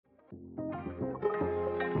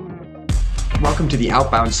Welcome to the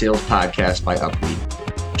Outbound Sales Podcast by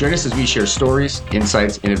Uplead. Join us as we share stories,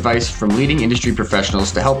 insights, and advice from leading industry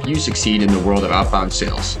professionals to help you succeed in the world of outbound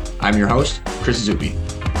sales. I'm your host, Kris.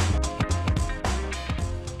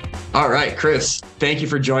 All right, Kris, thank you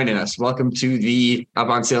for joining us. Welcome to the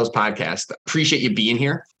Outbound Sales Podcast. Appreciate you being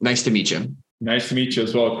here. Nice to meet you. Nice to meet you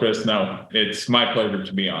as well, Kris. No, it's my pleasure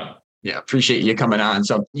to be on. Yeah, appreciate you coming on.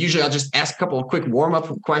 So usually I'll just ask a couple of quick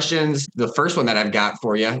warm-up questions. The first one that I've got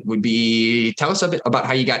for you would be, tell us a bit about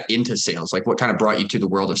how you got into sales, like what kind of brought you to the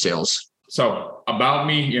world of sales? So about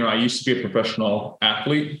me, I used to be a professional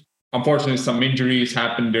athlete. Unfortunately, some injuries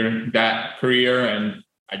happened during that career, and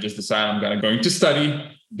I just decided I'm going to study,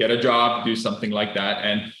 get a job, do something like that.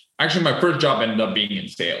 And actually, my first job ended up being in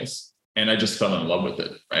sales. And I just fell in love with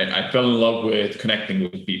it, right? I fell in love with connecting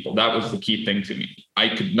with people. That was the key thing to me. I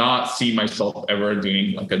could not see myself ever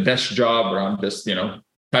doing like a desk job where I'm just,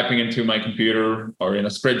 typing into my computer or in a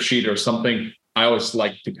spreadsheet or something. I always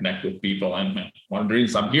like to connect with people. And one of the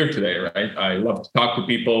reasons I'm here today, right? I love to talk to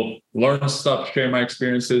people, learn stuff, share my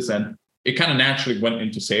experiences. And it kind of naturally went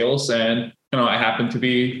into sales. And, I happened to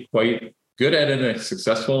be quite good at it and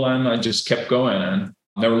successful. And I just kept going and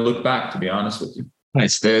never looked back, to be honest with you.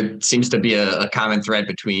 Nice. There seems to be a common thread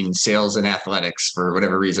between sales and athletics for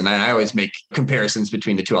whatever reason. I always make comparisons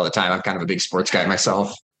between the two all the time. I'm kind of a big sports guy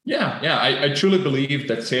myself. Yeah. I truly believe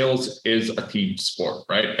that sales is a team sport,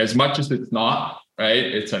 right? As much as it's not, right?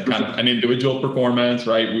 It's a kind of an individual performance,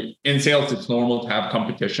 right? In sales, it's normal to have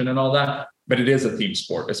competition and all that, but it is a team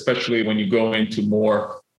sport, especially when you go into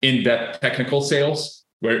more in-depth technical sales,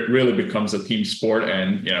 where it really becomes a team sport.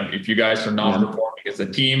 And, if you guys are not performing as a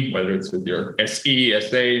team, whether it's with your SE,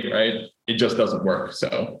 SA, right, it just doesn't work.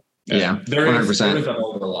 So there is an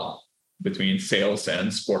overlap between sales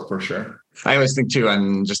and sport for sure. I always think too,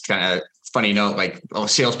 on just kind of funny note, like,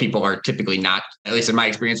 salespeople are typically not, at least in my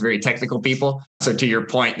experience, very technical people. So to your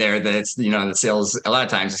point there, that it's, the sales, a lot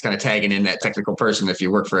of times it's kind of tagging in that technical person if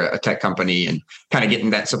you work for a tech company and kind of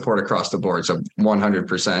getting that support across the board. So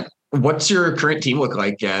 100%. What's your current team look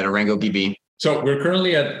like at ArangoDB? So we're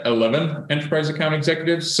currently at 11 enterprise account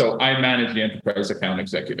executives. So I manage the enterprise account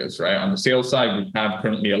executives, right? On the sales side, we have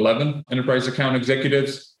currently 11 enterprise account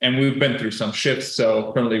executives, and we've been through some shifts.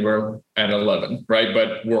 So currently we're at 11, right?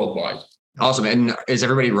 But worldwide. Awesome. And is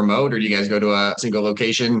everybody remote, or do you guys go to a single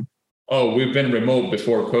location? Oh, we've been remote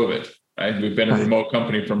before COVID, right? We've been a remote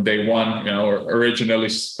company from day one, originally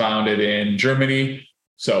founded in Germany.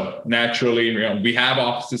 So naturally, we have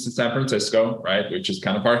offices in San Francisco, right, which is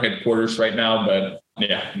kind of our headquarters right now. But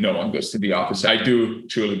no one goes to the office. I do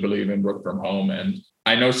truly believe in work from home. And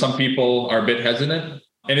I know some people are a bit hesitant.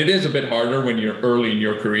 And it is a bit harder when you're early in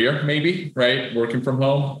your career, maybe, right, working from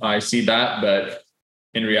home. I see that. But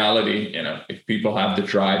in reality, if people have the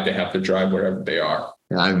drive, they have the drive wherever they are.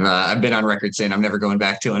 I've been on record saying I'm never going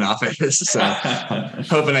back to an office. So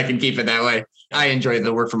hoping I can keep it that way. I enjoy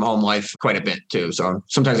the work from home life quite a bit too. So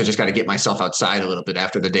sometimes I just got to get myself outside a little bit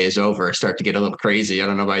after the day is over. I start to get a little crazy. I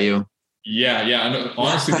don't know about you. Yeah. And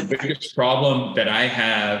honestly, the biggest problem that I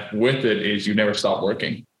have with it is you never stop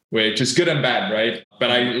working, which is good and bad, right? But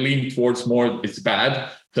I lean towards more it's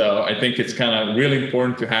bad. So I think it's kind of really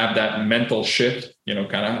important to have that mental shift,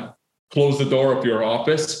 kind of close the door of your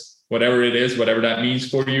office, whatever it is, whatever that means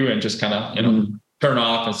for you, and just kind of, turn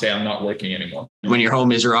off and say, I'm not working anymore. When your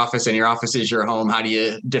home is your office and your office is your home, how do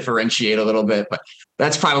you differentiate a little bit? But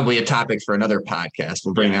that's probably a topic for another podcast.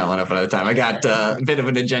 We'll bring that one up another time. I got a bit of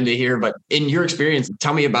an agenda here, but in your experience,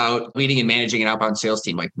 tell me about leading and managing an outbound sales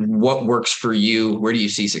team. Like, what works for you? Where do you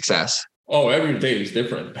see success? Oh, every day is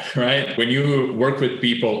different, right? When you work with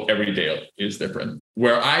people, every day is different.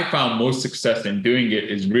 Where I found most success in doing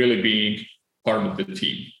it is really being part of the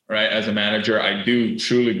team, right? As a manager, I do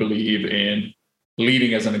truly believe in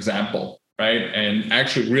leading as an example, right? And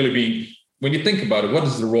actually really being, when you think about it, what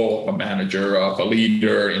is the role of a manager, of a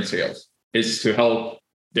leader in sales? Is to help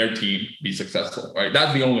their team be successful, right?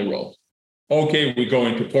 That's the only role. Okay, we go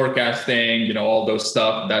into forecasting, all those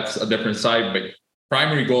stuff. That's a different side, but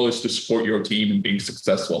primary goal is to support your team in being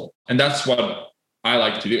successful. And that's what I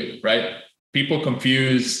like to do, right? People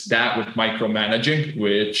confuse that with micromanaging,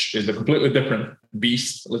 which is a completely different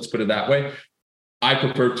beast. Let's put it that way. I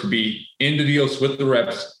prefer to be in the deals with the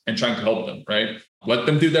reps and trying to help them, right? Let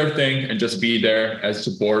them do their thing and just be there as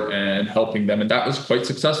support and helping them. And that was quite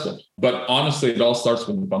successful. But honestly, it all starts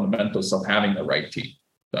with the fundamentals of having the right team.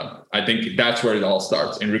 So I think that's where it all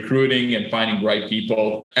starts, in recruiting and finding the right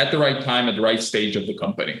people at the right time, at the right stage of the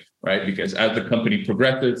company, right? Because as the company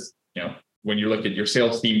progresses, when you look at your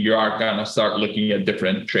sales team, you are going to start looking at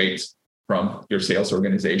different traits. from your sales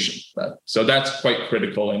organization. So that's quite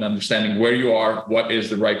critical in understanding where you are, what is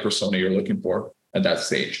the right persona you're looking for at that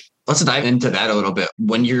stage. Let's dive into that a little bit.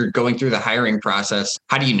 When you're going through the hiring process,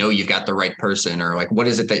 how do you know you've got the right person, or like, what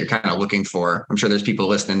is it that you're kind of looking for? I'm sure there's people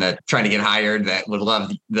listening that trying to get hired that would love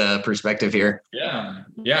the perspective here.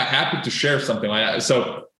 Yeah. Happy to share something like that.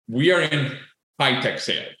 So we are in high-tech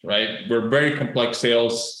sales, right? We're very complex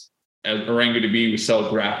sales. At ArangoDB, we sell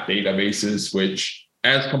graph databases, which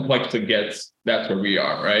as complex it gets, that's where we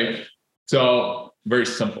are, right? So very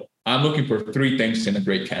simple. I'm looking for three things in a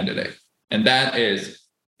great candidate. And that is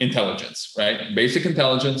intelligence, right? Basic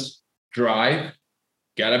intelligence, drive,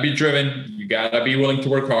 gotta be driven, you gotta be willing to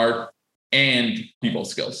work hard, and people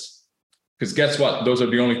skills. Because guess what? Those are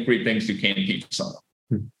the only three things you can teach someone.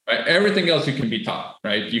 Right? Everything else you can be taught,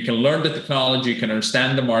 right? You can learn the technology, you can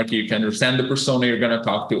understand the market, you can understand the persona you're going to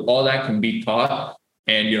talk to. All that can be taught.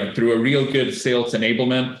 And, through a real good sales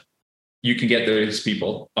enablement, you can get those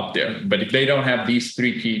people up there. But if they don't have these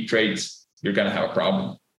three key traits, you're going to have a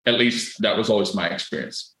problem. At least that was always my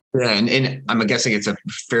experience. Yeah. And I'm guessing it's a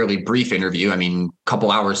fairly brief interview. I mean, a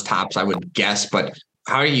couple hours tops, I would guess, but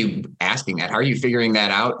how are you asking that? How are you figuring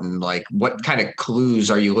that out? And like, what kind of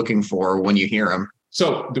clues are you looking for when you hear them?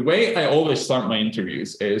 So the way I always start my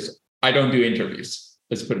interviews is I don't do interviews.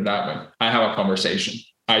 Let's put it that way. I have a conversation.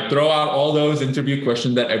 I throw out all those interview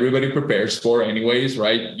questions that everybody prepares for anyways,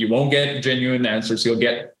 right? You won't get genuine answers. You'll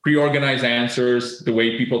get pre-organized answers the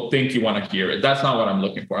way people think you want to hear it. That's not what I'm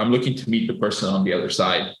looking for. I'm looking to meet the person on the other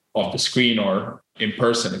side of the screen or in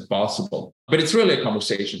person if possible. But it's really a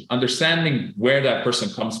conversation, understanding where that person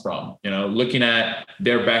comes from, looking at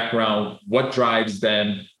their background, what drives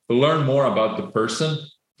them. Learn more about the person.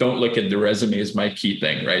 Don't look at the resume is my key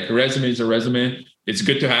thing, right? The resume is a resume. It's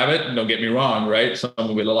good to have it. Don't get me wrong, right?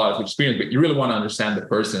 Someone with a lot of experience, but you really want to understand the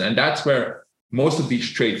person. And that's where most of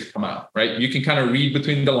these traits come out, right? You can kind of read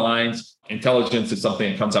between the lines. Intelligence is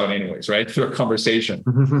something that comes out anyways, right? Through a conversation.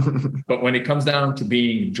 But when it comes down to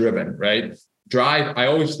being driven, right? Drive, I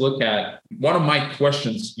always look at one of my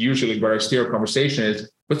questions, usually where I steer a conversation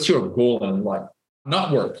is, what's your goal in life?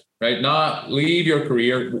 Not work, right? Not leave your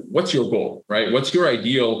career. What's your goal, right? What's your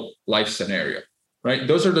ideal life scenario, right?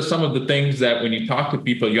 Those are some of the things that when you talk to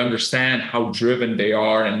people, you understand how driven they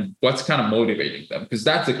are and what's kind of motivating them, because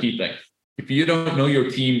that's the key thing. If you don't know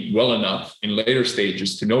your team well enough in later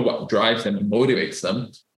stages to know what drives them and motivates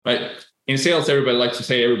them, right? In sales, everybody likes to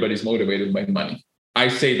say everybody's motivated by money. I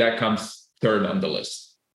say that comes third on the list.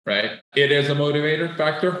 Right. It is a motivator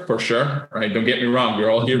factor for sure. Right. Don't get me wrong. We're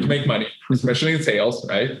all here to make money, especially in sales.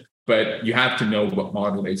 Right. But you have to know what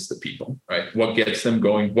motivates the people, right? What gets them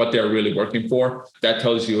going, what they're really working for. That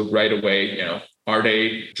tells you right away, are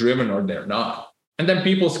they driven or they're not? And then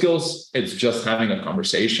people skills, it's just having a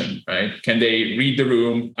conversation, right? Can they read the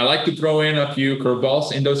room? I like to throw in a few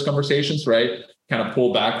curveballs in those conversations, right? Kind of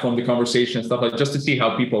pull back from the conversation and stuff like just to see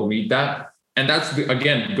how people read that. And that's,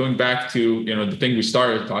 again, going back to, the thing we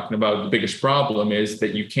started talking about, the biggest problem is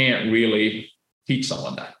that you can't really teach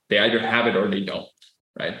someone that. They either have it or they don't,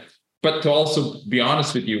 right? But to also be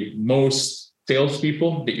honest with you, most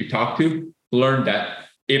salespeople that you talk to learn that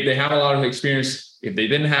if they have a lot of experience, if they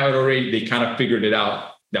didn't have it already, they kind of figured it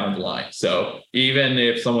out down the line. So even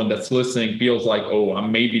if someone that's listening feels like, oh,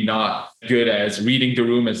 I'm maybe not good as reading the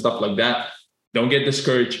room and stuff like that, don't get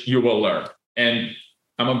discouraged. You will learn. And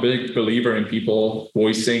I'm a big believer in people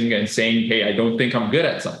voicing and saying, hey, I don't think I'm good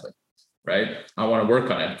at something, right? I want to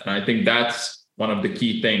work on it. And I think that's one of the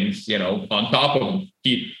key things, on top of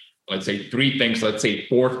key, let's say three things, let's say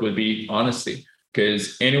fourth would be honesty.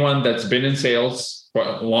 Because anyone that's been in sales for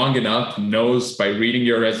long enough knows by reading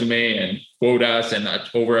your resume and quotas and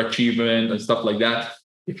overachievement and stuff like that,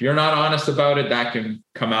 if you're not honest about it, that can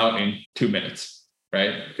come out in 2 minutes.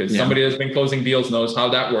 Right? Because somebody that's been closing deals knows how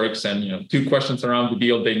that works. And, 2 questions around the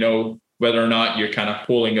deal, they know whether or not you're kind of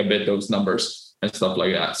pulling a bit those numbers and stuff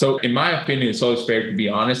like that. So in my opinion, it's always fair to be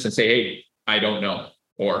honest and say, hey, I don't know,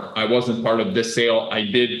 or I wasn't part of this sale. I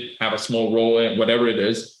did have a small role in whatever it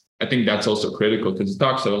is. I think that's also critical because it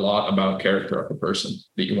talks a lot about character of a person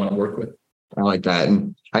that you want to work with. I like that.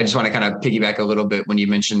 And I just want to kind of piggyback a little bit when you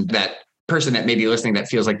mentioned that person that may be listening that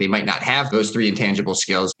feels like they might not have those 3 intangible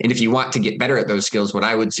skills. And if you want to get better at those skills, what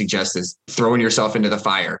I would suggest is throwing yourself into the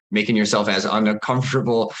fire, making yourself as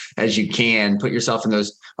uncomfortable as you can, put yourself in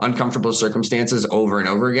those uncomfortable circumstances over and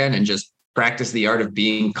over again, and just practice the art of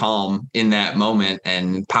being calm in that moment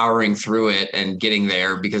and powering through it and getting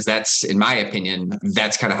there, because that's, in my opinion,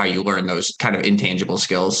 that's kind of how you learn those kind of intangible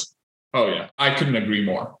skills. Oh, yeah. I couldn't agree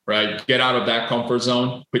more, right? Get out of that comfort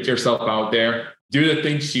zone, put yourself out there, do the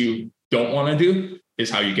things you don't want to do. is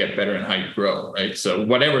how you get better and how you grow, right? So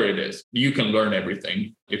whatever it is, you can learn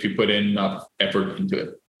everything if you put in enough effort into it.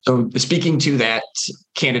 So speaking to that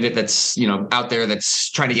candidate that's, out there that's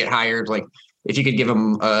trying to get hired, like if you could give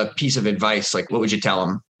them a piece of advice, like what would you tell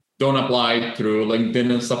them? Don't apply through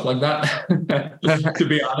LinkedIn and stuff like that. To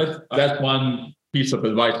be honest, that's one piece of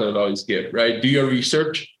advice I would always give, right? Do your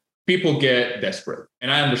research. People get desperate,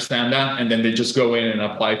 and I understand that. And then they just go in and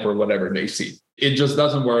apply for whatever they see. It just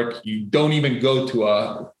doesn't work. You don't even go to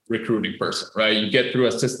a recruiting person, right? You get through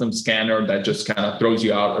a system scanner that just kind of throws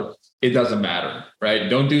you out. It doesn't matter, right?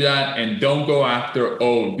 Don't do that. And don't go after,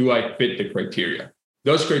 do I fit the criteria?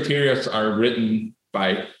 Those criteria are written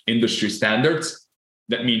by industry standards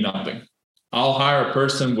that mean nothing. I'll hire a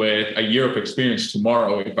person with a year of experience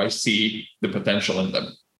tomorrow if I see the potential in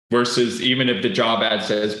them, versus even if the job ad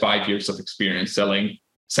says 5 years of experience selling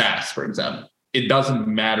SaaS, for example. It doesn't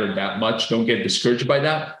matter that much. Don't get discouraged by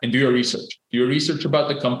that, and do your research. Do your research about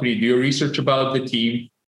the company, do your research about the team,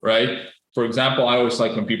 right? For example, I always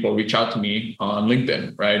like when people reach out to me on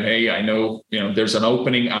LinkedIn, right? Hey, I know, there's an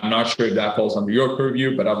opening. I'm not sure if that falls under your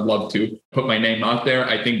purview, but I'd love to put my name out there.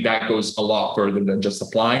 I think that goes a lot further than just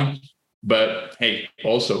applying. But hey,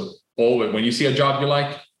 also, always, when you see a job you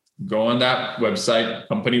like, go on that website,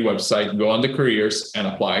 company website, go on the careers and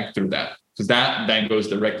apply through that. Because that then goes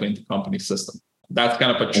directly into company system. That's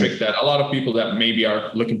kind of a trick that a lot of people that maybe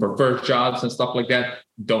are looking for first jobs and stuff like that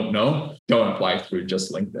don't know. Don't apply through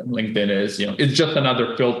just LinkedIn. LinkedIn is, it's just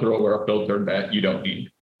another filter over a filter that you don't need.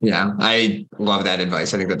 Yeah, I love that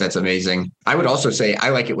advice. I think that's amazing. I would also say I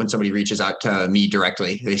like it when somebody reaches out to me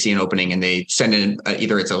directly. They see an opening and they send in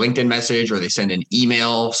either it's a LinkedIn message or they send an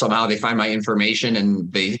email. Somehow they find my information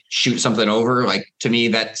and they shoot something over. Like, to me,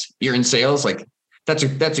 that's, you're in sales. Like, that's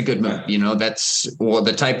a good move. That's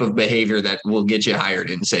the type of behavior that will get you hired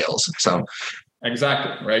in sales. So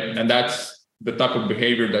exactly, right. And that's the type of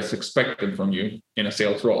behavior that's expected from you in a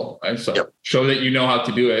sales role, right? So Show that you know how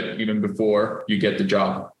to do it even before you get the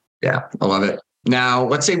job. Yeah, I love it. Now,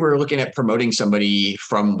 let's say we're looking at promoting somebody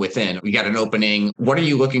from within. We got an opening. What are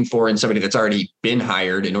you looking for in somebody that's already been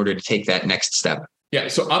hired in order to take that next step? Yeah,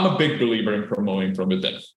 so I'm a big believer in promoting from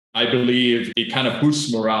within. I believe it kind of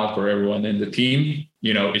boosts morale for everyone in the team.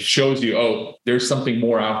 It shows you, there's something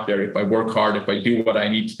more out there. If I work hard, if I do what I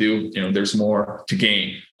need to do, there's more to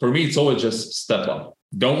gain. For me, it's always just step up.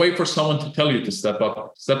 Don't wait for someone to tell you to step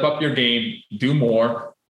up. Step up your game, do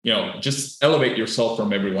more. Just elevate yourself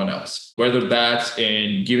from everyone else, whether that's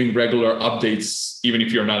in giving regular updates, even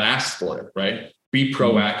if you're not asked for it, right? Be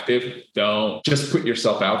proactive. Don't just put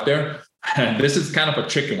yourself out there. And this is kind of a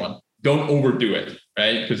tricky one. Don't overdo it,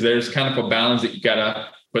 right? Because there's kind of a balance that you gotta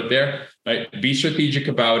put there, right? Be strategic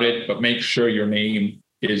about it, but make sure your name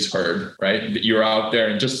is heard, right? That you're out there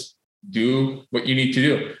and just do what you need to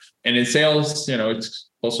do. And in sales, it's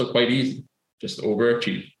also quite easy. Just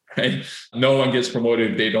overachieve, right? No one gets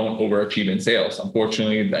promoted if they don't overachieve in sales.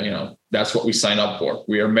 Unfortunately, that's what we sign up for.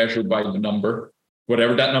 We are measured by the number,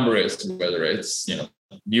 whatever that number is, whether it's,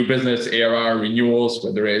 new business, ARR, renewals,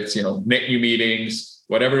 whether it's, net new meetings,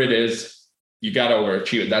 whatever it is, you got to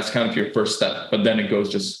overachieve it. That's kind of your first step, but then it goes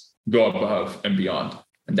just go above and beyond.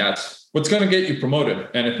 And that's what's going to get you promoted.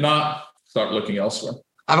 And if not, start looking elsewhere.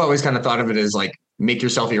 I've always kind of thought of it as like, make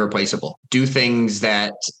yourself irreplaceable. Do things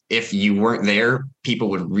that if you weren't there, people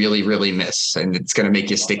would really, really miss. And it's going to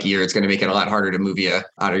make you stickier. It's going to make it a lot harder to move you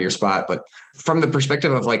out of your spot. But from the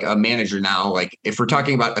perspective of like a manager now, like if we're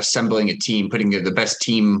talking about assembling a team, putting the best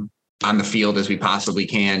team on the field as we possibly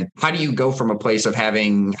can, how do you go from a place of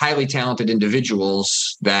having highly talented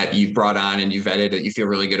individuals that you've brought on and you've vetted that you feel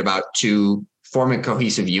really good about to form a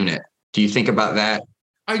cohesive unit? Do you think about that?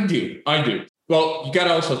 I do. Well, you got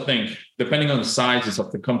to also think, depending on the sizes of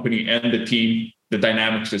the company and the team, the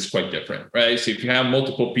dynamics is quite different, right? So if you have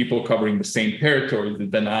multiple people covering the same territory, the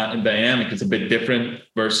dynamic is a bit different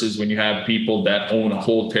versus when you have people that own a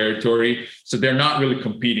whole territory. So they're not really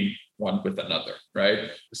competing one with another,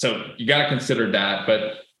 right? So you got to consider that.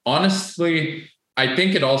 But honestly, I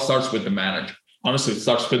think it all starts with the manager. Honestly, it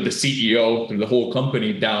starts with the CEO through the whole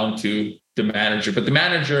company down to the manager. But the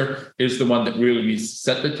manager is the one that really needs to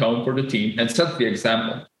set the tone for the team and set the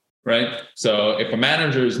example, right? So if a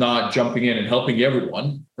manager is not jumping in and helping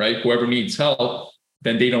everyone, right, whoever needs help,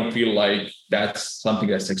 then they don't feel like that's something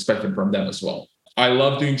that's expected from them as well. I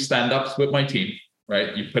love doing stand-ups with my team,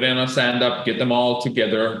 right? You put in a stand-up, get them all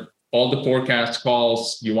together, all the forecast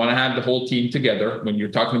calls. You want to have the whole team together when you're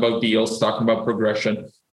talking about deals, talking about progression.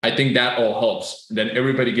 I think that all helps. Then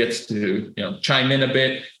everybody gets to, chime in a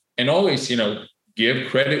bit. And always, give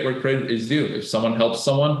credit where credit is due. If someone helps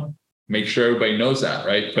someone, make sure everybody knows that,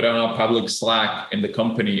 right? Put out a public Slack in the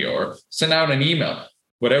company or send out an email.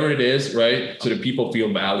 whatever it is, right? So that people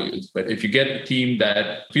feel valued. But if you get a team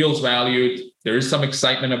that feels valued, there is some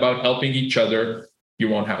excitement about helping each other, you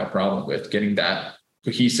won't have a problem with getting that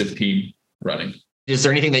cohesive team running. Is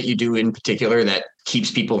there anything that you do in particular that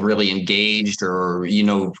keeps people really engaged or,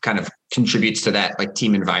 kind of contributes to that like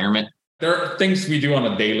team environment? There are things we do on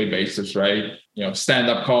a daily basis, right?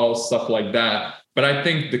 Stand-up calls, stuff like that. But I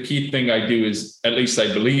think the key thing I do is, at least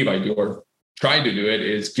I believe I do or try to do it,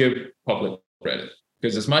 is give public credit.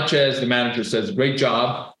 Because as much as the manager says great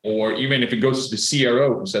job, or even if it goes to the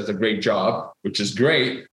CRO who says a great job, which is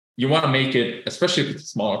great, you want to make it, especially if it's a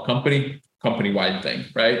smaller company-wide thing,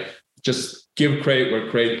 right? Just give credit where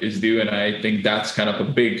credit is due. And I think that's kind of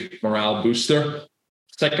a big morale booster.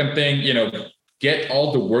 Second thing, get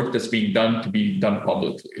all the work that's being done to be done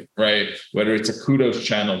publicly, right? Whether it's a kudos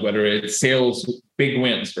channel, whether it's sales big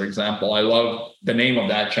wins, for example. I love the name of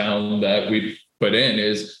that channel that we put in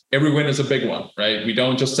is every win is a big one, right? We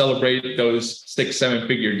don't just celebrate those 6-7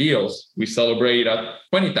 figure deals. We celebrate a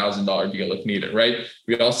 $20,000 deal if needed, right?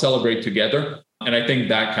 We all celebrate together. And I think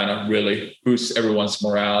that kind of really boosts everyone's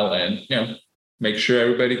morale and, make sure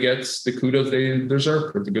everybody gets the kudos they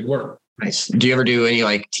deserve for the good work. Nice. Do you ever do any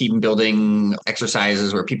like team building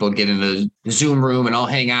exercises where people get in a Zoom room and all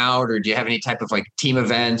hang out? Or do you have any type of like team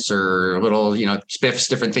events or little, spiffs,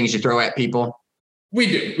 different things you throw at people? We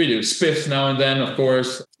do spiffs now and then, of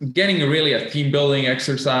course. Getting really a team building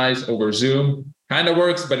exercise over Zoom kind of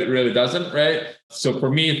works, but it really doesn't, right? So for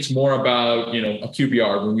me, it's more about, a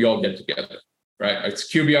QBR when we all get together, right?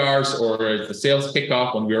 It's QBRs or it's the sales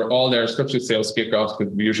kickoff when we're all there, especially sales kickoffs,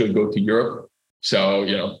 because we usually go to Europe.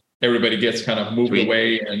 So, everybody gets kind of moved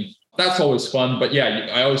away and that's always fun. But yeah,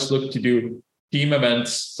 I always look to do team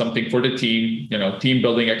events, something for the team, team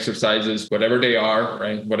building exercises, whatever they are,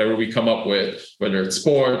 right? Whatever we come up with, whether it's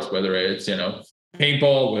sports, whether it's,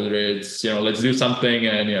 paintball, whether it's, let's do something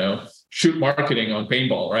and, shoot marketing on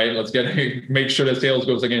paintball, right? Let's make sure that sales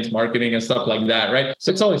goes against marketing and stuff like that, right?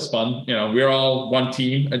 So it's always fun. We're all one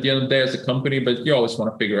team at the end of the day as a company, but you always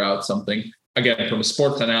want to figure out something. Again, from a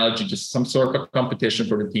sports analogy, just some sort of competition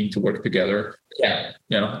for the team to work together. Yeah.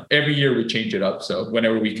 Every year we change it up. So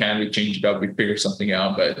whenever we can, we change it up, we figure something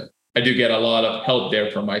out. But I do get a lot of help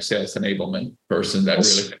there from my sales enablement person that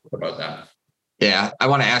really thinks about that. Yeah. I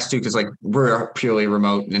want to ask too, because like we're purely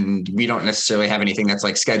remote and we don't necessarily have anything that's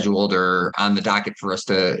like scheduled or on the docket for us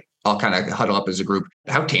to all kind of huddle up as a group.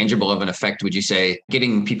 How tangible of an effect would you say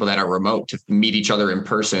getting people that are remote to meet each other in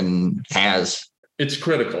person has? It's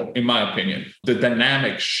critical, in my opinion. The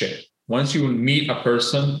dynamic shift. Once you meet a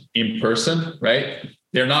person in person, right?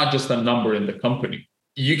 They're not just a number in the company.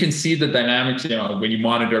 You can see the dynamics, when you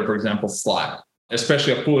monitor, for example, Slack,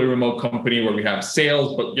 especially a fully remote company where we have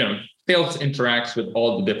sales, but, sales interacts with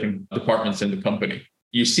all the different departments in the company.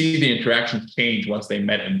 You see the interactions change once they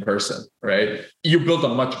met in person, right? You build a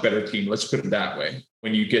much better team. Let's put it that way.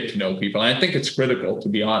 When you get to know people. And I think it's critical, to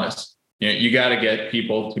be honest. You got to get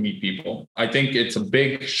people to meet people. I think it's a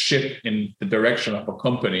big shift in the direction of a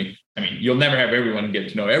company. I mean, you'll never have everyone get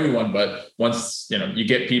to know everyone, but once, you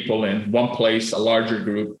get people in one place, a larger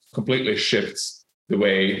group completely shifts the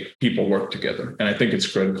way people work together. And I think it's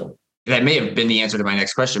critical. That may have been the answer to my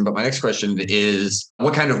next question, but my next question is,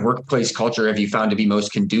 what kind of workplace culture have you found to be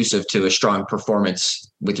most conducive to a strong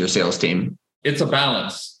performance with your sales team? It's a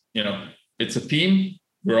balance. It's a team.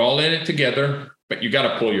 We're all in it together, but you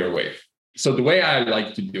got to pull your weight. So the way I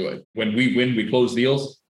like to do it, when we win, we close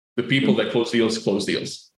deals. The people that close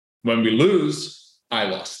deals. When we lose, I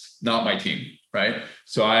lost, not my team, right?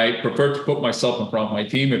 So I prefer to put myself in front of my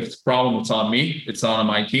team. If it's a problem, it's on me. It's not on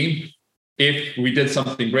my team. If we did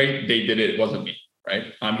something great, they did it. It wasn't me, right?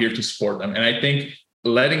 I'm here to support them. And I think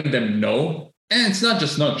letting them know, and it's not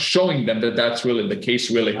just not showing them that that's really the case,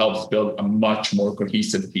 really helps build a much more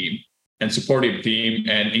cohesive team and supportive team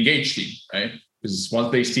and engaged team, right? Because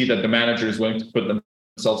once they see that the manager is willing to put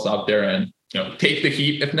themselves out there and take the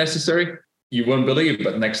heat if necessary, you wouldn't believe.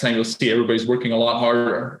 But next time you'll see everybody's working a lot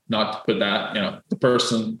harder not to put that, the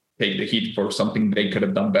person take the heat for something they could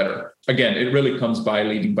have done better. Again, it really comes by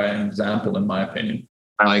leading by an example, in my opinion.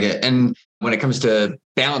 I like it. And when it comes to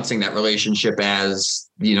balancing that relationship as,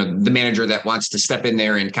 the manager that wants to step in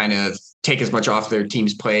there and kind of take as much off their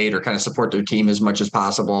team's plate or kind of support their team as much as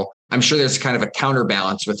possible, I'm sure there's kind of a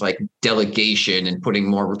counterbalance with like delegation and putting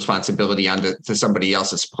more responsibility onto somebody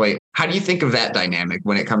else's plate. How do you think of that dynamic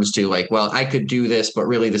when it comes to like, well, I could do this, but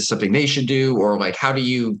really this is something they should do? Or like, how do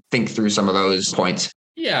you think through some of those points?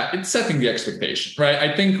 Yeah, it's setting the expectation, right?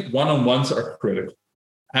 I think one-on-ones are critical.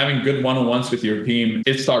 Having good one-on-ones with your team,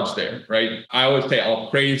 it starts there, right? I always say I'll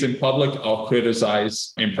praise in public, I'll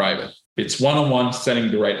criticize in private. It's one-on-one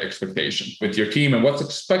setting the right expectation with your team and what's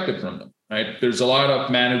expected from them, right? There's a lot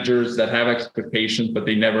of managers that have expectations, but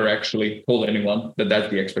they never actually told anyone that that's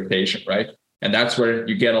the expectation, right? And that's where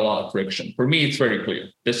you get a lot of friction. For me, it's very clear.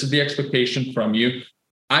 This is the expectation from you.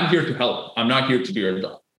 I'm here to help. I'm not here to do your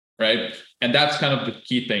job, right? And that's kind of the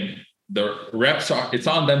key thing. The reps it's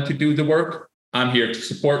on them to do the work. I'm here to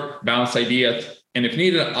support, bounce ideas. And if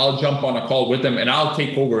needed, I'll jump on a call with them and I'll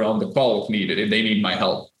take over on the call if needed, if they need my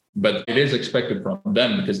help. But it is expected from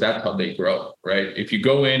them because that's how they grow, right? If you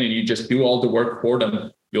go in and you just do all the work for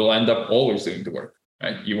them, you'll end up always doing the work,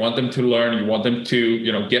 right? You want them to learn, you want them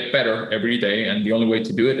to, get better every day. And the only way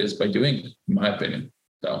to do it is by doing it, in my opinion.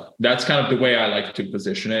 So that's kind of the way I like to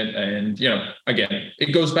position it. And, again,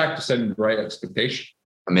 it goes back to setting the right expectation.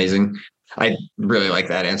 Amazing. I really like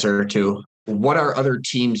that answer too. What are other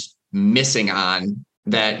teams missing on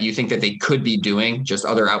that you think that they could be doing, just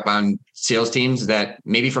other outbound sales teams that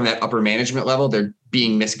maybe from that upper management level, they're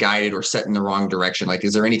being misguided or set in the wrong direction? Like,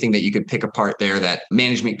 is there anything that you could pick apart there that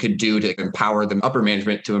management could do to empower the upper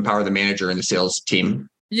management to empower the manager and the sales team?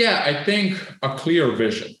 Yeah, I think a clear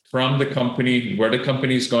vision from the company, where the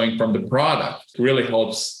company is going, from the product really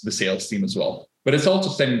helps the sales team as well. But it's also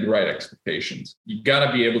setting the right expectations. You got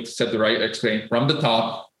to be able to set the right expectation from the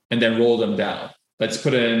top and then roll them down. Let's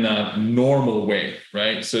put it in a normal way,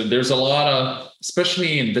 right? So there's a lot of,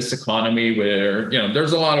 especially in this economy where,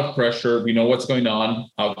 there's a lot of pressure. We know what's going on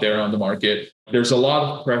out there on the market. There's a lot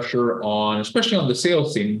of pressure on, especially on the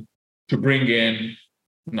sales team, to bring in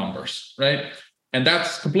numbers, right? And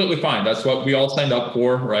that's completely fine. That's what we all signed up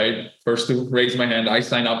for, right? First to raise my hand, I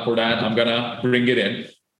signed up for that. I'm going to bring it in.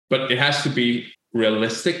 But it has to be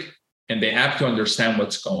realistic and they have to understand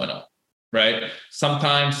what's going on, right?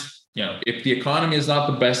 Sometimes, if the economy is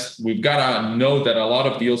not the best, we've got to know that a lot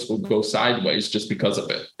of deals will go sideways just because of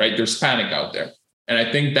it, right? There's panic out there. And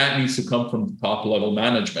I think that needs to come from the top level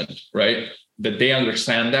management, right? That they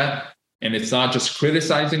understand that. And it's not just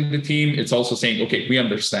criticizing the team. It's also saying, okay, we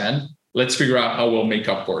understand. Let's figure out how we'll make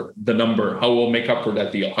up for the number, how we'll make up for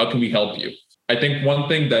that deal. How can we help you? I think one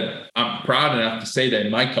thing that I'm proud enough to say that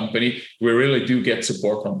in my company, we really do get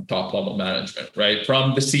support from top level management, right?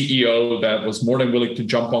 From the CEO that was more than willing to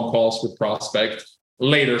jump on calls with prospects.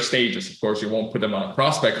 Later stages, of course, you won't put them on a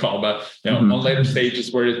prospect call, but on later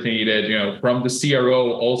stages where it's needed, from the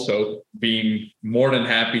CRO also being more than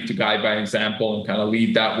happy to guide by example and kind of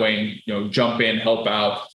lead that way, jump in, help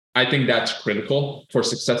out. I think that's critical for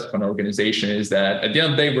success of an organization, is that at the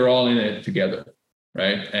end of the day, we're all in it together.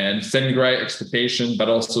 Right. And setting the right expectation, but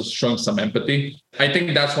also showing some empathy. I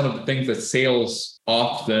think that's one of the things that sales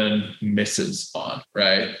often misses on,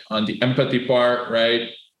 right? On the empathy part, right?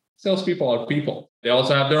 Salespeople are people. They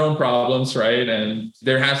also have their own problems, right? And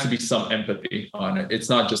there has to be some empathy on it. It's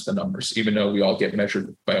not just the numbers, even though we all get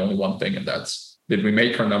measured by only one thing, and that's, did we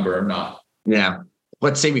make our number or not? Yeah.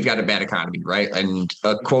 Let's say we've got a bad economy, right? And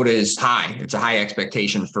a quota is high. It's a high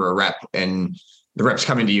expectation for a rep, and the rep's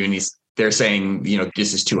coming to you and they're saying,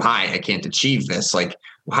 this is too high. I can't achieve this. Like,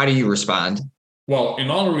 how do you respond? Well,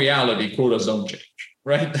 in all reality, quotas don't change,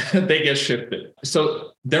 right? They get shifted.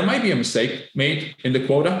 So there might be a mistake made in the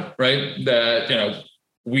quota, right? That,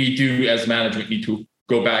 we do as management need to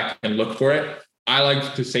go back and look for it. I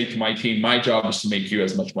like to say to my team, my job is to make you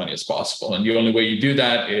as much money as possible. And the only way you do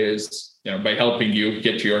that is, by helping you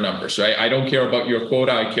get to your numbers, right? I don't care about your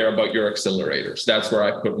quota. I care about your accelerators. That's where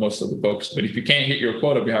I put most of the focus. But if you can't hit your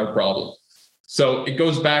quota, we have a problem. So it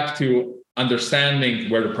goes back to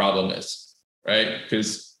understanding where the problem is, right?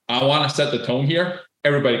 Because I want to set the tone here.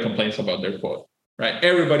 Everybody complains about their quota, right?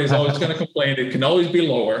 Everybody's always going to complain. It can always be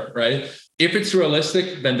lower, right? If it's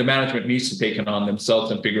realistic, then the management needs to take it on themselves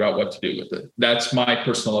and figure out what to do with it. That's my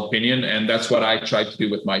personal opinion. And that's what I try to do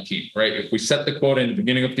with my team, right? If we set the quota in the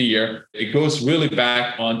beginning of the year, it goes really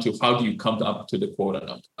back onto how do you come up to the quota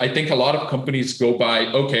number. I think a lot of companies go by,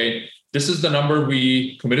 okay, this is the number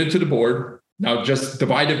we committed to the board. Now just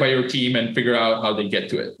divide it by your team and figure out how they get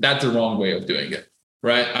to it. That's the wrong way of doing it,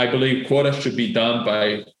 right? I believe quota should be done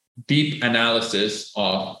by deep analysis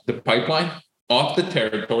of the pipeline, of the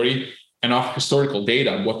territory, and of historical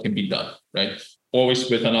data, what can be done, right? Always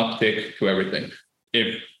with an uptick to everything.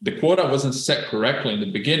 If the quota wasn't set correctly in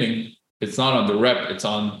the beginning, it's not on the rep, it's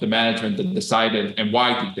on the management that decided, and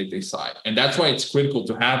why did they decide? And that's why it's critical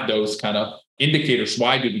to have those kind of indicators.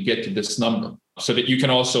 Why did we get to this number? So that you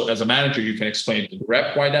can also, as a manager, you can explain to the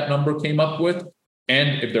rep why that number came up with.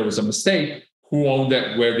 And if there was a mistake, who owned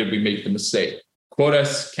it? Where did we make the mistake?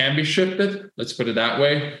 Quotas can be shifted, let's put it that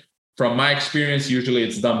way. From my experience, usually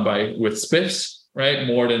it's done with spiffs, right?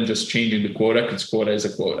 More than just changing the quota, because quota is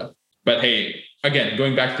a quota. But hey, again,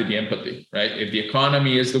 going back to the empathy, right? If the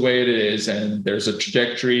economy is the way it is and there's a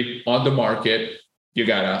trajectory on the market, you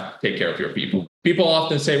got to take care of your people. People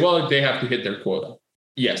often say, well, they have to hit their quota.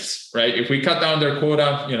 Yes, right? If we cut down their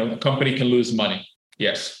quota, a company can lose money.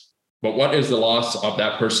 Yes. But what is the loss of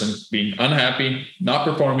that person being unhappy, not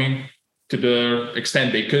performing to the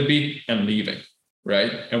extent they could be, and leaving,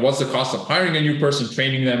 right? And what's the cost of hiring a new person,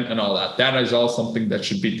 training them, and all that? That is all something that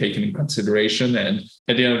should be taken in consideration. And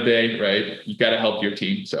at the end of the day, right, you got to help your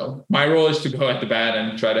team. So my role is to go at the bat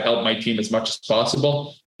and try to help my team as much as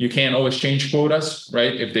possible. You can't always change quotas,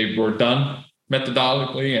 right? If they were done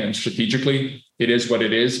methodologically and strategically, it is what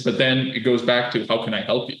it is. But then it goes back to, how can I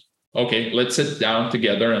help you? Okay, let's sit down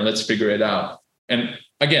together and let's figure it out. And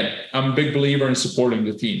again, I'm a big believer in supporting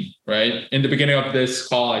the team, right? In the beginning of this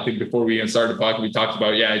call, I think before we even started the podcast, we talked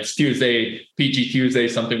about, it's Tuesday, PG Tuesday,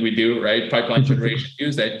 something we do, right? Pipeline Generation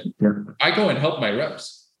Tuesday. Yeah. I go and help my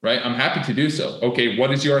reps, right? I'm happy to do so. Okay,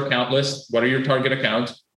 what is your account list? What are your target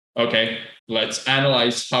accounts? Okay, let's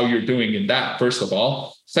analyze how you're doing in that, first of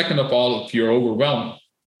all. Second of all, if you're overwhelmed,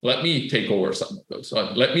 let me take over some of those.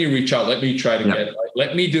 Let me reach out. Let me try to get,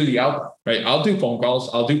 let me do the outbound, right? I'll do phone calls.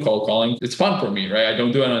 I'll do cold calling. It's fun for me, right? I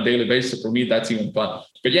don't do it on a daily basis. For me, that's even fun.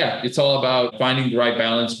 But it's all about finding the right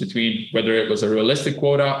balance between whether it was a realistic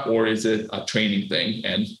quota or is it a training thing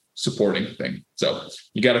and supporting thing. So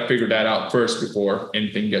you got to figure that out first before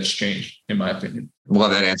anything gets changed, in my opinion.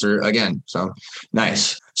 Love that answer again. So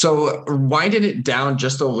nice. So winding it down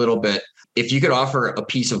just a little bit, if you could offer a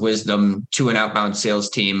piece of wisdom to an outbound sales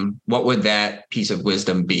team, what would that piece of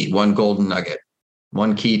wisdom be? One golden nugget,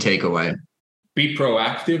 one key takeaway. Be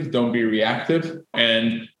proactive, don't be reactive.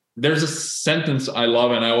 And there's a sentence I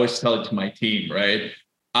love, and I always tell it to my team, right?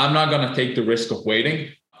 I'm not going to take the risk of waiting.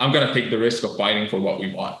 I'm going to take the risk of fighting for what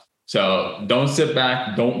we want. So don't sit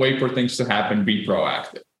back. Don't wait for things to happen. Be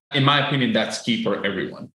proactive. In my opinion, that's key for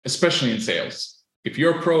everyone, especially in sales. If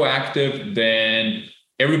you're proactive, then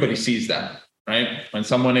everybody sees that, right? When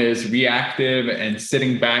someone is reactive and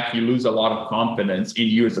sitting back, you lose a lot of confidence in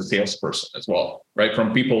you as a salesperson as well, right?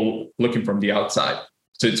 From people looking from the outside.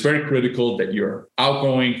 So it's very critical that you're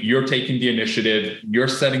outgoing, you're taking the initiative, you're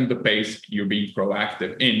setting the pace, you're being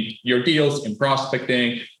proactive in your deals, in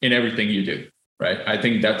prospecting, in everything you do, right? I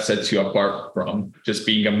think that sets you apart from just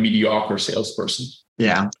being a mediocre salesperson.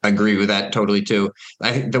 Yeah, I agree with that totally too.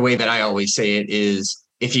 I think the way that I always say it is,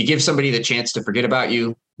 if you give somebody the chance to forget about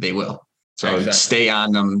you, they will. So exactly. Stay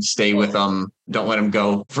on them, stay with them. Don't let them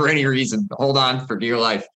go for any reason. Hold on for dear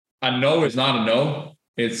life. A no is not a no.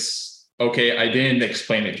 It's, okay, I didn't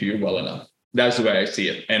explain it to you well enough. That's the way I see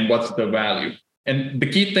it. And what's the value? And the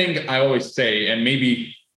key thing I always say, and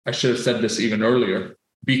maybe I should have said this even earlier,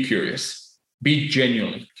 be curious. Be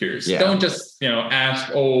genuinely curious. Yeah. Don't just,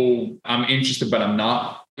 ask, oh, I'm interested, but I'm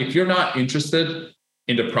not. If you're not interested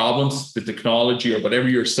in the problems the technology or whatever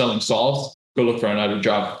you're selling solves, go look for another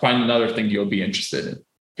job, find another thing you'll be interested in.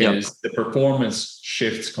 Because the performance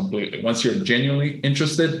shifts completely. Once you're genuinely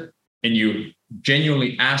interested and you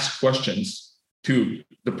genuinely ask questions to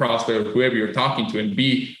the prospect or whoever you're talking to and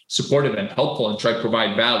be supportive and helpful and try to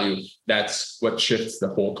provide value, that's what shifts the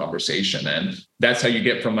whole conversation. And that's how you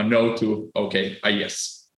get from a no to, okay, a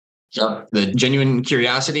yes. Yeah. The genuine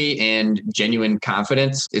curiosity and genuine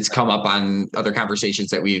confidence, it's come up on other conversations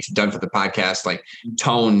that we've done for the podcast, like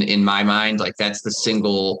tone in my mind, like that's the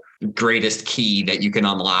single greatest key that you can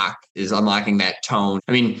unlock, is unlocking that tone.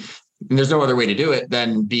 I mean, there's no other way to do it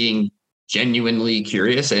than being genuinely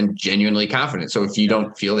curious and genuinely confident. So if you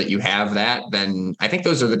don't feel that you have that, then I think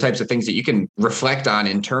those are the types of things that you can reflect on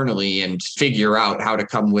internally and figure out how to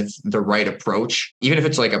come with the right approach. Even if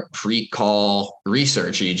it's like a pre-call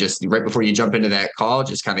research, you just right before you jump into that call,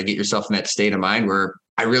 just kind of get yourself in that state of mind where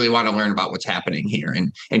I really want to learn about what's happening here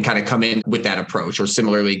and kind of come in with that approach. Or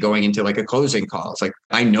similarly, going into like a closing call. It's like,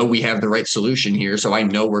 I know we have the right solution here, so I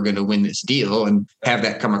know we're going to win this deal, and have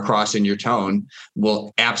that come across in your tone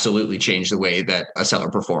will absolutely change the way that a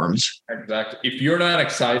seller performs. Exactly. If you're not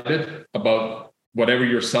excited about whatever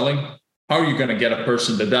you're selling, how are you going to get a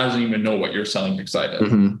person that doesn't even know what you're selling excited?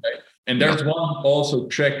 Mm-hmm. Right? And there's one also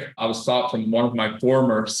trick I was taught from one of my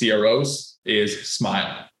former CROs is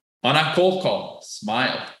smile. On a cold call,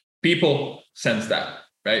 smile. People sense that,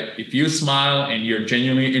 right? If you smile and you're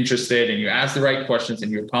genuinely interested and you ask the right questions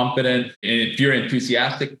and you're confident, and if you're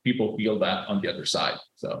enthusiastic, people feel that on the other side.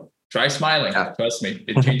 So try smiling. Yeah. Trust me,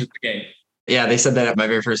 it changes the game. Yeah, they said that at my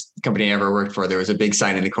very first company I ever worked for, there was a big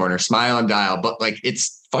sign in the corner, smile and dial. But like,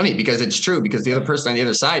 it's funny because it's true, because the other person on the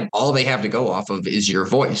other side, all they have to go off of is your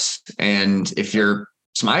voice. And if you're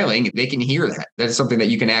smiling, they can hear that. That is something that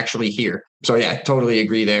you can actually hear. So yeah, totally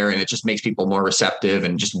agree there. And it just makes people more receptive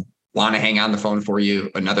and just want to hang on the phone for you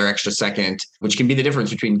another extra second, which can be the difference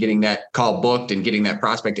between getting that call booked and getting that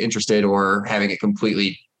prospect interested or having it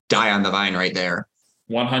completely die on the vine right there.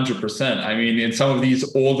 100%. I mean, in some of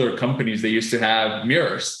these older companies, they used to have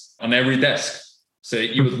mirrors on every desk. So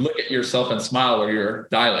you would look at yourself and smile while you're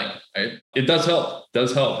dialing, right? It does help.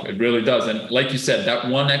 It really does. And like you said, that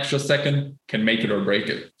one extra second can make it or break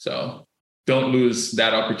it. So don't lose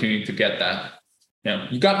that opportunity to get that.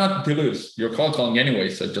 You got nothing to lose. You're calling anyway.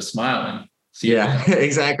 So just smile and see. Yeah,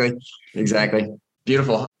 exactly.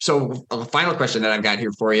 Beautiful. So a final question that I've got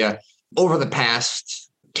here for you. Over the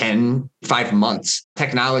past 5 months,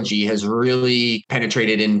 technology has really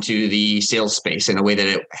penetrated into the sales space in a way that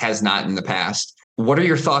it has not in the past. What are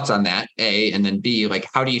your thoughts on that, A? And then B, like,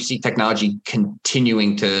 how do you see technology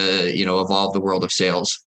continuing to, evolve the world of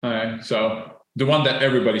sales? All right. So the one that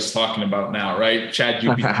everybody's talking about now, right?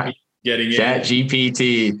 ChatGPT getting in.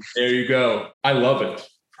 ChatGPT. There you go. I love it.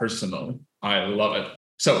 Personally, I love it.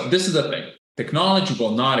 So this is the thing. Technology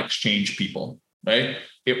will not exchange people, right?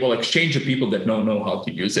 It will exchange the people that don't know how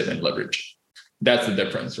to use it and leverage. That's the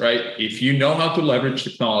difference, right? If you know how to leverage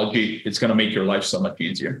technology, it's going to make your life so much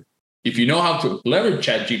easier. If you know how to leverage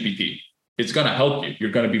ChatGPT, it's going to help you. You're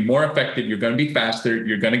going to be more effective. You're going to be faster.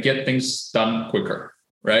 You're going to get things done quicker,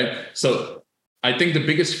 right? So I think the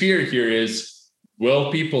biggest fear here is,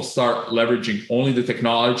 will people start leveraging only the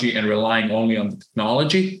technology and relying only on the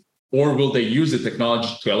technology, or will they use the technology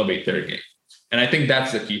to elevate their game? And I think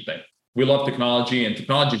that's the key thing. We love technology, and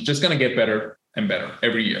technology is just going to get better and better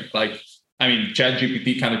every year.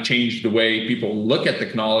 ChatGPT kind of changed the way people look at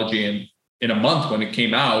technology. And in a month when it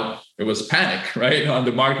came out, it was panic, right? On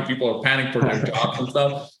the market, people are panicking for their jobs and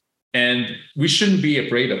stuff. And we shouldn't be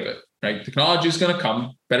afraid of it, right? Technology is going to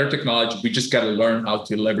come, better technology. We just got to learn how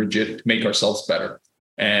to leverage it to make ourselves better.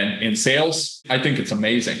 And in sales, I think it's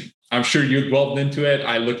amazing. I'm sure you delved into it.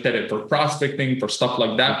 I looked at it for prospecting, for stuff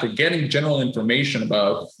like that, for getting general information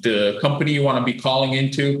about the company you want to be calling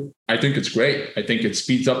into. I think it's great. I think it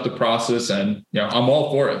speeds up the process, and I'm all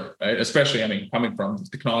for it, right? Especially, coming from the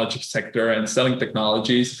technology sector and selling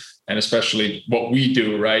technologies, and especially what we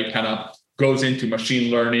do, right? Kind of goes into machine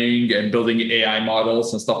learning and building AI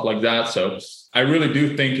models and stuff like that. So I really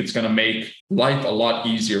do think it's going to make life a lot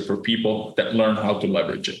easier for people that learn how to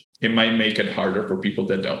leverage it. It might make it harder for people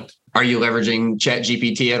that don't. Are you leveraging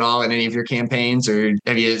ChatGPT at all in any of your campaigns, or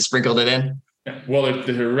have you sprinkled it in? Well, if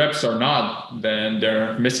the reps are not, then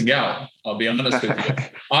they're missing out. I'll be honest with you.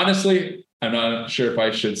 Honestly, I'm not sure if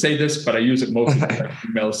I should say this, but I use it mostly for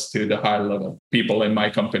emails to the higher level people in my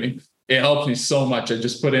company. It helps me so much. I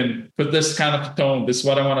just put this kind of tone. This is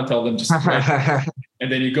what I want to tell them. Just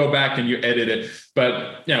and then you go back and you edit it.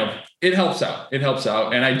 But it helps out.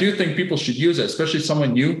 And I do think people should use it, especially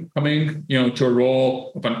someone new coming, to a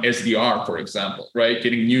role of an SDR, for example, right?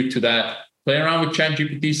 Getting new to that. Play around with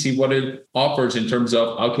ChatGPT, see what it offers in terms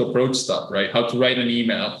of how to approach stuff, right? How to write an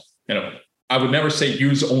email. I would never say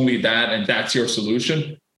use only that and that's your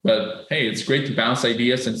solution. But hey, it's great to bounce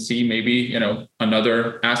ideas and see maybe,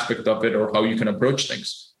 another aspect of it or how you can approach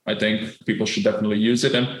things. I think people should definitely use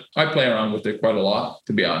it. And I play around with it quite a lot,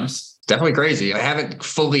 to be honest. Definitely crazy. I haven't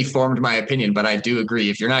fully formed my opinion, but I do agree.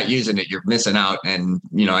 If you're not using it, you're missing out. And,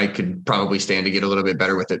 I could probably stand to get a little bit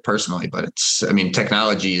better with it personally. But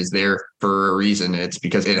technology is there for a reason. It's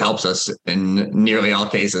because it helps us in nearly all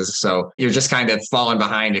cases. So you're just kind of falling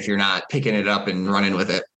behind if you're not picking it up and running with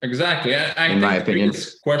it. Exactly. I think my opinion. The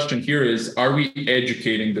biggest question here is, are we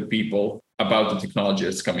educating the people about the technology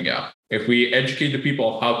that's coming out? If we educate the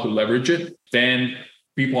people how to leverage it, then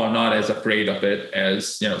people are not as afraid of it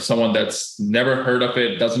as, someone that's never heard of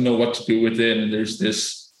it, doesn't know what to do with it. And there's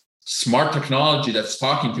this smart technology that's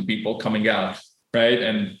talking to people coming out, right?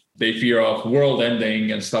 And they fear of world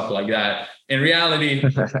ending and stuff like that. In reality,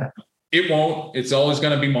 it won't. It's always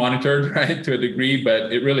going to be monitored, right, to a degree,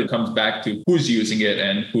 but it really comes back to who's using it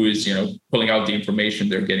and who is, pulling out the information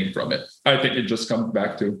they're getting from it. I think it just comes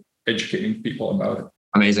back to educating people about it.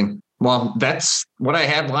 Amazing. Well, that's what I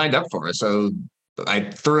had lined up for us. So I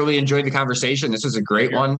thoroughly enjoyed the conversation. This was a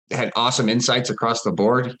great one. It had awesome insights across the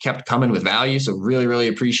board, kept coming with value. So really, really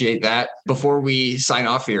appreciate that. Before we sign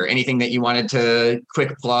off here, anything that you wanted to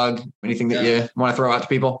quick plug, anything that you want to throw out to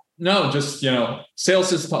people? No, just,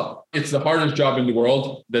 sales is tough. It's the hardest job in the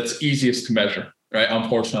world that's easiest to measure, right?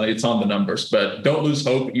 Unfortunately, it's on the numbers, but don't lose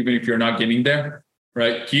hope, even if you're not getting there,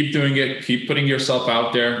 right? Keep doing it. Keep putting yourself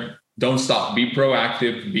out there. Don't stop. Be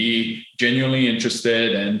proactive, be genuinely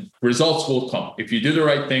interested, and results will come. If you do the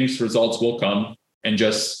right things, results will come, and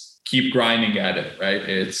just keep grinding at it, right?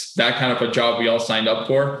 It's that kind of a job we all signed up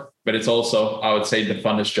for. but it's also, I would say, the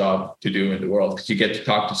funnest job to do in the world because you get to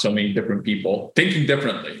talk to so many different people thinking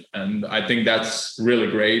differently. And I think that's really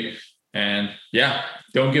great. And yeah,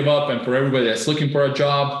 don't give up. And for everybody that's looking for a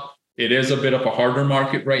job, it is a bit of a harder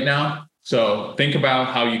market right now. So think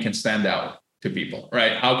about how you can stand out to people,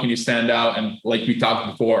 right? How can you stand out? And like we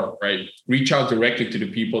talked before, right? Reach out directly to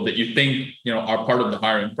the people that you think, are part of the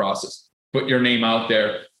hiring process. Put your name out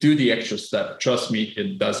there, do the extra step. Trust me,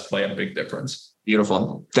 it does play a big difference.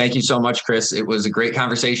 Beautiful. Thank you so much, Kris. It was a great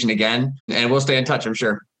conversation again, and we'll stay in touch, I'm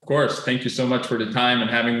sure. Of course. Thank you so much for the time and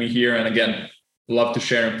having me here. And again, love to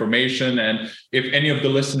share information. And if any of the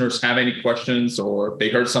listeners have any questions or they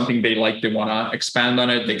heard something they like, they want to expand on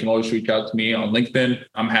it, they can always reach out to me on LinkedIn.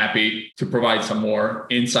 I'm happy to provide some more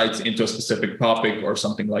insights into a specific topic or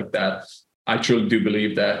something like that. I truly do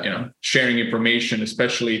believe that, sharing information,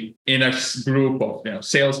 especially in a group of,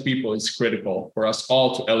 salespeople, is critical for us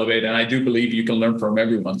all to elevate. And I do believe you can learn from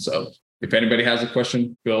everyone. So if anybody has a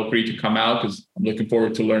question, feel free to come out because I'm looking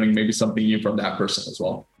forward to learning maybe something new from that person as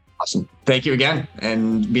well. Awesome. Thank you again,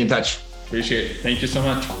 and be in touch. Appreciate it. Thank you so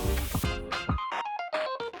much.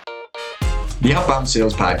 The Outbound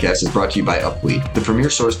Sales Podcast is brought to you by Uplead, the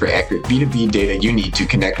premier source for accurate B2B data you need to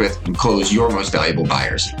connect with and close your most valuable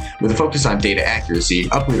buyers. With a focus on data accuracy,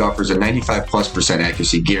 Uplead offers a 95+%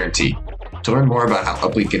 accuracy guarantee. To learn more about how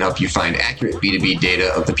Uplead can help you find accurate B2B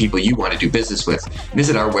data of the people you want to do business with,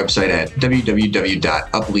 visit our website at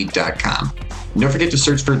www.uplead.com. And don't forget to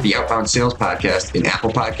search for the Outbound Sales Podcast in Apple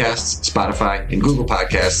Podcasts, Spotify, and Google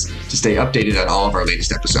Podcasts to stay updated on all of our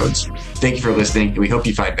latest episodes. Thank you for listening, and we hope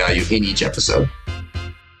you find value in each episode.